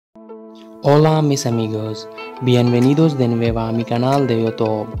Hola mis amigos, bienvenidos de nuevo a mi canal de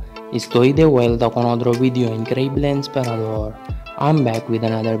YouTube. Estoy de vuelta con otro video increíble e inspirador. I'm back with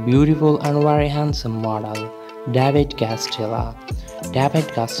another beautiful and very handsome model, David Castilla. David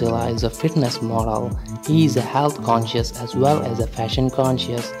Castilla is a fitness model. He is a health conscious as well as a fashion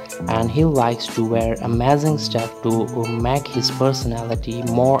conscious, and he likes to wear amazing stuff to make his personality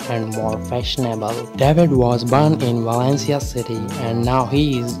more and more fashionable. David was born in Valencia City and now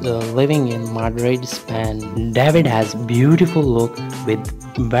he is living in Madrid, Spain. David has beautiful look with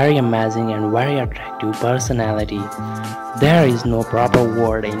very amazing and very attractive personality. There is no proper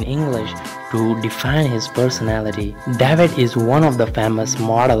word in English to define his personality. David is one of the famous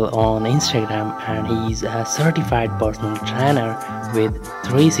model on Instagram and he is a certified personal trainer with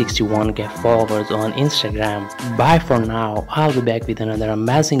 361k followers on Instagram. Bye for now. I'll be back with another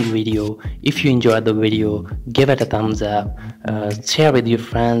amazing video. If you enjoyed the video, give it a thumbs up, share with your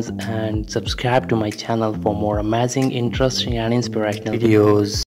friends and subscribe to my channel for more amazing, interesting and inspirational videos.